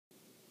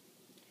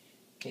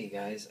Hey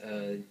guys,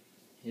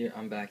 here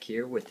I'm back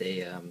here with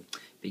a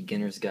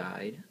beginner's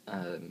guide,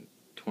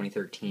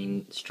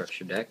 2013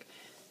 structure deck.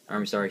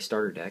 I'm sorry,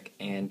 starter deck.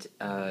 And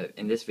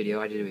in this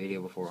video, I did a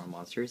video before on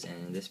monsters, and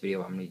in this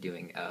video, I'm going to be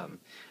doing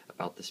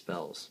about the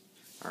spells.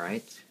 All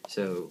right.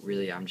 So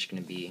really, I'm just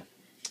going to be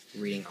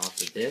reading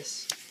off of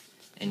this,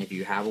 and if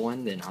you have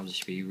one, then I'll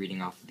just be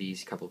reading off of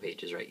these couple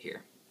pages right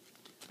here.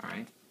 All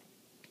right.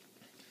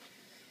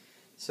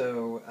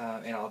 So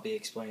and I'll be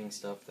explaining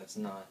stuff that's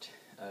not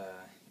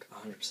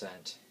 100%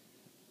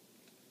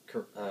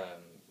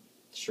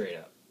 straight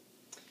up.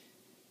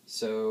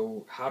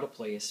 So, how to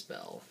play a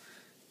spell.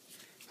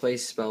 Play a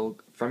spell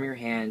from your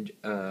hand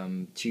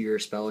to your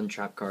spell and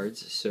trap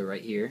cards. So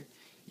right here,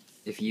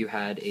 if you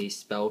had a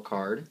spell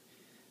card,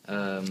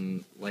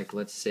 like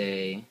let's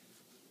say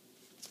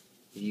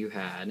you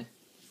had,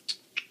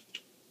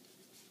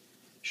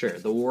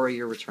 the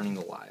Warrior Returning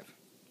Alive.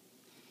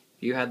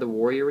 If you had the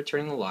Warrior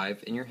Returning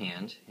Alive in your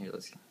hand, here,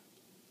 let's get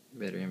a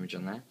better image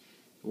on that.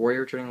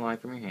 Warrior Returning Alive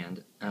from your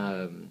hand,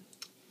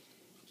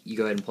 you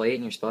go ahead and play it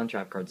in your spell and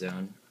trap card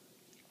zone,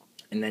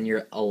 and then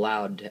you're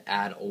allowed to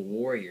add a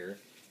warrior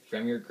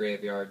from your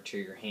graveyard to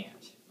your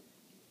hand.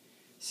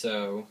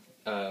 So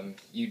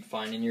you'd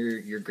find in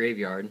your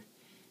graveyard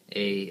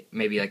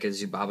maybe like a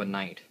Zubaba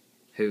Knight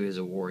who is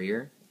a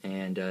warrior,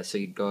 and so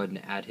you'd go ahead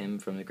and add him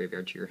from the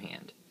graveyard to your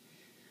hand.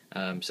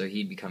 So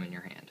he'd become in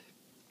your hand.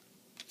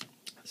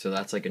 So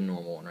that's like a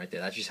normal one right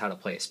there. That's just how to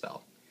play a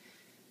spell.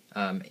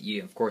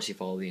 Of course, you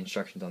follow the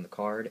instructions on the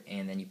card,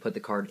 and then you put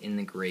the card in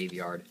the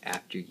graveyard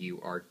after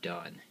you are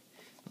done.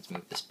 Let's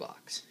move this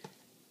box.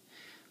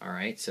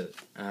 Alright, so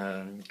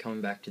coming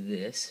back to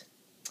this.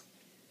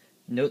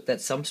 Note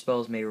that some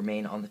spells may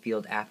remain on the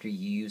field after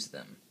you use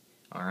them.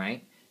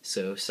 Alright,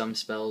 so some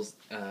spells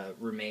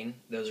remain.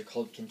 Those are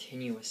called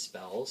continuous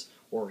spells,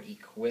 or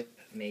equip,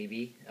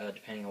 maybe,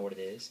 depending on what it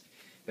is.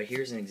 But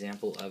here's an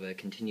example of a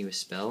continuous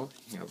spell.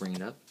 Here, I'll bring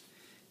it up.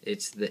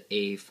 It's the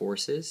A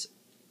Forces.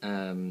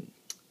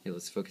 Here,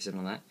 let's focus in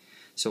on that.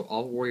 So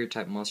all warrior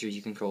type monsters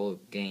you control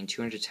gain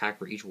 200 attack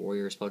for each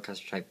warrior or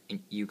spellcaster type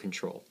you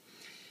control.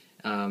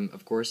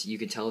 Of course, you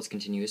can tell it's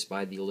continuous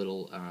by the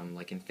little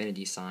like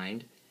infinity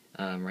sign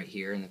right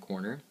here in the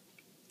corner.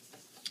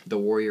 The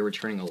Warrior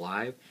Returning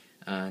Alive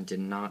did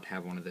not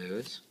have one of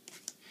those.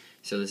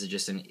 So this is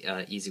just an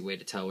easy way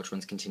to tell which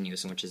one's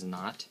continuous and which is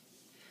not.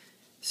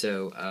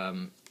 So,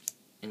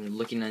 and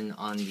looking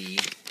on the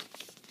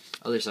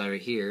other side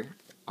right here,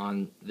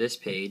 on this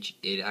page,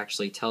 it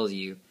actually tells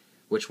you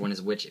which one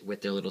is which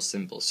with their little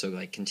symbols. So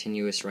like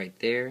continuous right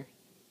there,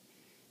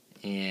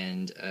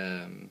 and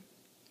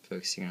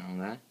focusing on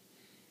that.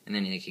 And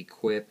then like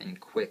equip and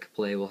quick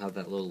play will have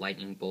that little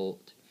lightning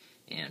bolt,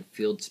 and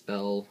field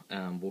spell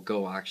will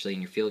go actually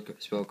in your field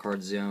spell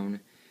card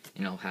zone,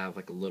 and it'll have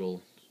like a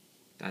little,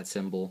 that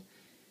symbol,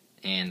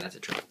 and that's a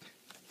trap.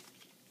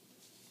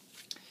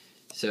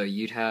 So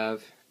you'd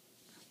have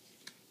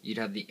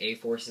the A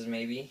Forces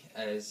maybe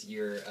as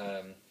your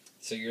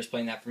so you're just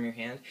playing that from your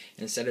hand.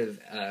 And instead of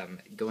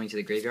going to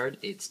the graveyard,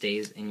 it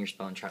stays in your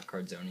spell and trap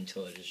card zone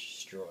until it is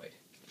destroyed.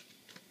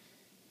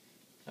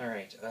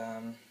 Alright,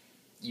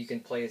 you can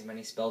play as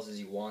many spells as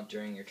you want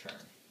during your turn.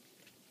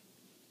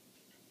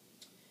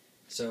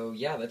 So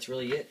yeah, that's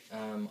really it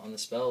on the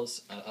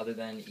spells, other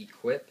than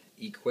equip.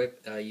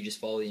 Equip, you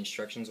just follow the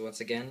instructions once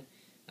again.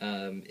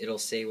 It'll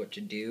say what to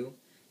do,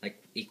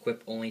 like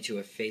equip only to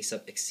a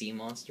face-up Xyz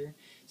monster.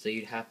 So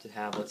you'd have to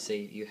have, let's say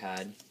you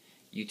had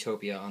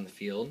Utopia on the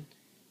field.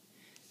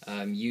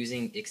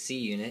 Using Xyz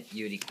unit,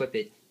 you would equip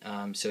it,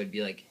 so it'd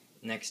be like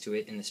next to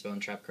it in the spell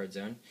and trap card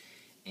zone,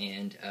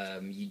 and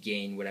you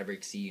gain whatever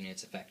Xyz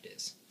unit's effect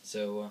is.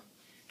 So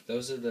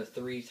those are the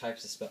three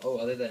types of spell. Oh,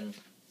 other than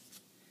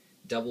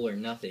Double or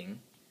Nothing,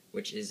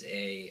 which is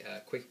a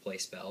quick play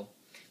spell.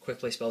 Quick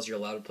play spells you're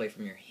allowed to play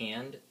from your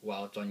hand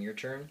while it's on your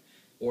turn,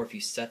 or if you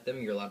set them,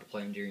 you're allowed to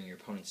play them during your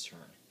opponent's turn.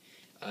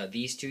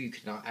 These two you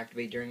could not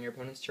activate during your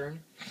opponent's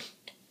turn,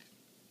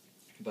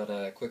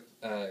 but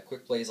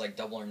quick plays like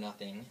Double or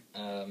Nothing,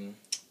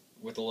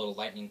 with a little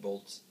lightning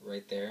bolt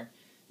right there,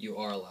 you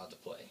are allowed to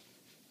play.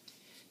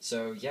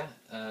 So yeah,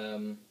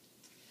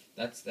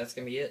 that's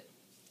gonna be it.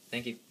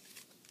 Thank you,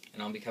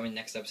 and I'll be coming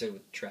next episode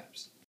with traps.